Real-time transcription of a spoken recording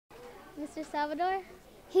Mr. Salvador?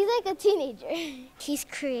 He's like a teenager. He's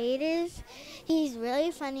creative, he's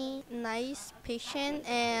really funny. Nice, patient,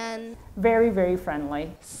 and very, very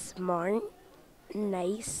friendly. Smart,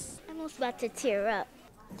 nice. I'm almost about to tear up.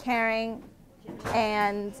 Caring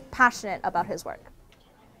and passionate about his work.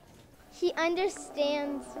 He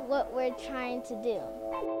understands what we're trying to do.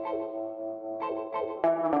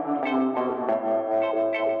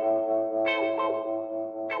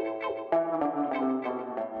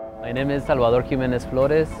 My name is Salvador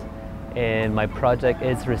Jiménez-Flores, and my project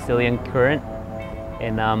is Resilient Current,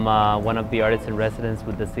 and I'm one of the artists in residence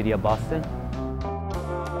with the City of Boston.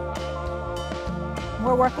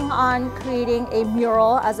 We're working on creating a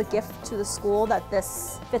mural as a gift to the school that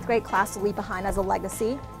this 5th grade class will leave behind as a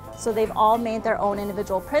legacy. So they've all made their own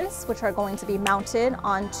individual prints, which are going to be mounted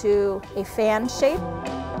onto a fan shape.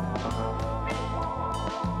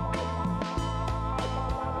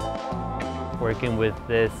 Working with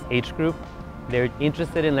this age group, they're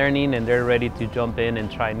interested in learning and they're ready to jump in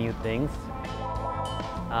and try new things.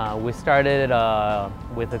 We started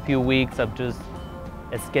with a few weeks of just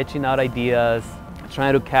sketching out ideas,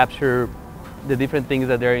 trying to capture the different things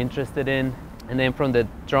that they're interested in. And then from the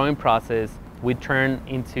drawing process, we turn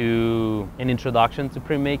into an introduction to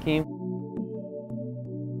printmaking.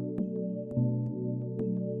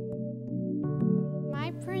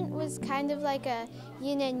 My print was kind of like a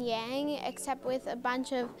yin and yang, except with a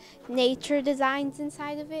bunch of nature designs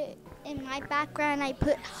inside of it. In my background, I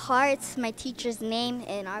put hearts, my teacher's name,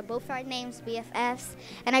 and both our names, BFFs,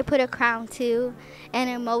 and I put a crown too, and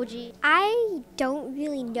an emoji. I don't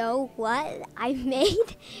really know what I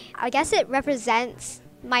made. I guess it represents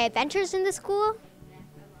my adventures in the school.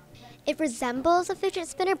 It resembles a fidget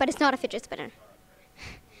spinner, but it's not a fidget spinner.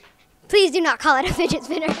 Please do not call it a fidget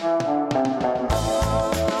spinner.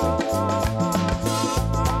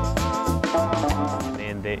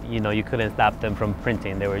 You couldn't stop them from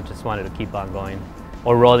printing. They just wanted to keep on going.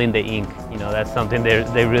 Or rolling the ink, that's something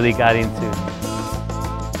they really got into.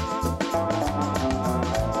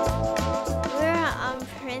 We're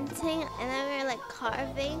printing and then we're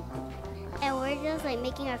carving. And we're just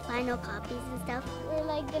making our final copies and stuff. We're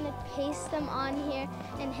gonna paste them on here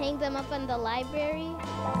and hang them up in the library.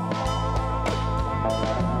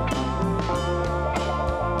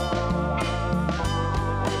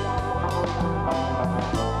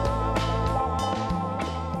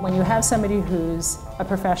 When you have somebody who's a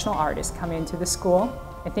professional artist come into the school,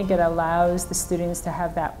 I think it allows the students to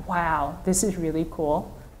have that, wow, this is really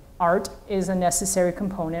cool. Art is a necessary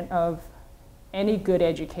component of any good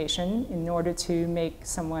education in order to make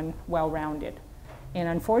someone well-rounded. And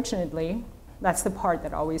unfortunately, that's the part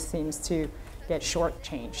that always seems to get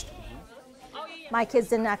shortchanged. My kids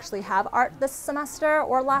didn't actually have art this semester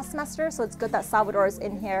or last semester, so it's good that Salvador is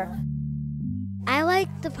in here. I like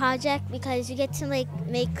the project because you get to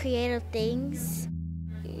make creative things.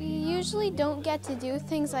 You usually don't get to do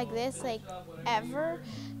things like this ever,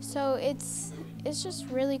 so it's just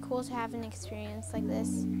really cool to have an experience like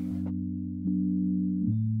this.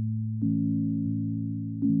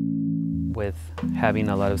 With having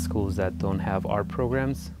a lot of schools that don't have art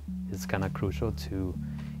programs, it's kind of crucial to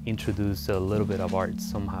introduce a little bit of art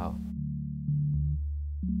somehow.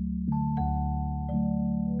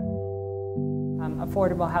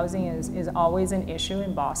 Affordable housing is always an issue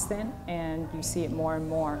in Boston, and you see it more and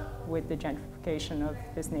more with the gentrification of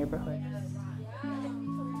this neighborhood.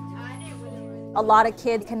 A lot of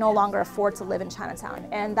kids can no longer afford to live in Chinatown,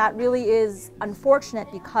 and that really is unfortunate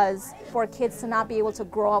because for kids to not be able to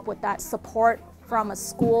grow up with that support from a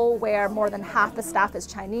school where more than half the staff is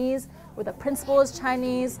Chinese, where the principal is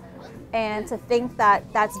Chinese, and to think that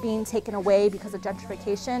that's being taken away because of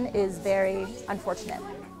gentrification is very unfortunate.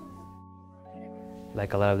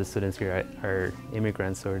 Like a lot of the students here are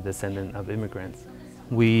immigrants or descendant of immigrants.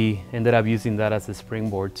 We ended up using that as a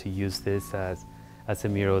springboard to use this as a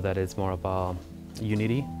mural that is more about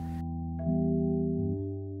unity.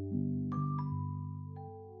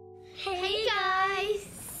 Hey guys!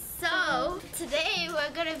 So, today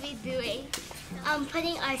we're gonna be doing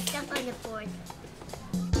putting our stuff on the board.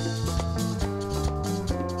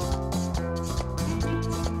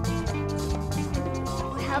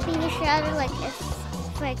 We're helping each other,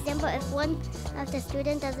 for example, if one of the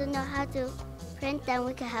students doesn't know how to print, then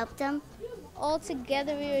we can help them. All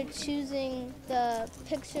together we were choosing the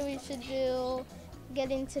picture we should do,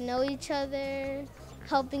 getting to know each other,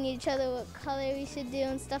 helping each other what color we should do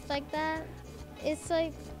and stuff like that. It's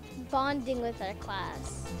like bonding with our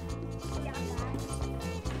class.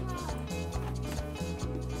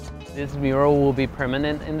 This mural will be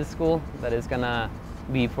permanent in the school. That is gonna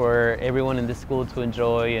be for everyone in the school to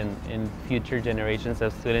enjoy and future generations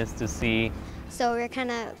of students to see. So we're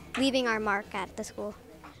kind of leaving our mark at the school.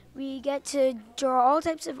 We get to draw all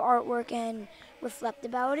types of artwork and reflect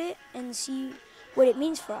about it and see what it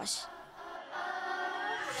means for us.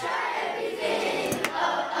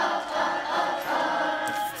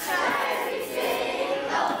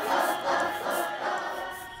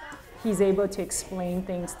 He's able to explain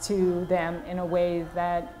things to them in a way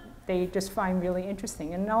that they just find really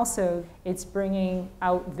interesting. And also, it's bringing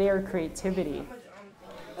out their creativity.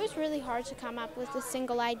 It was really hard to come up with a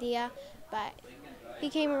single idea, but he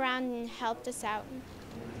came around and helped us out.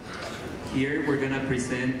 Here we're going to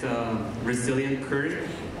present Resilient Curve.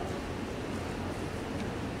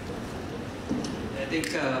 I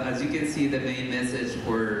think as you can see, the main message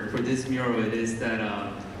for this mural it is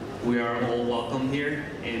that we are all welcome here,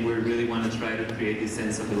 and we really want to try to create this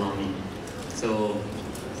sense of belonging. So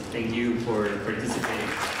thank you for participating.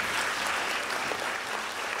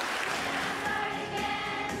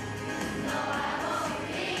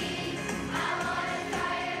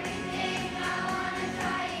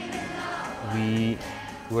 We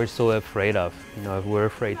were so afraid of, we're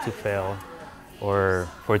afraid to fail or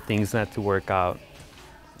for things not to work out.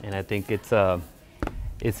 And I think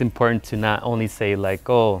it's important to not only say like,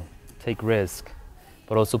 oh, take risk,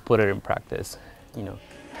 but also put it in practice,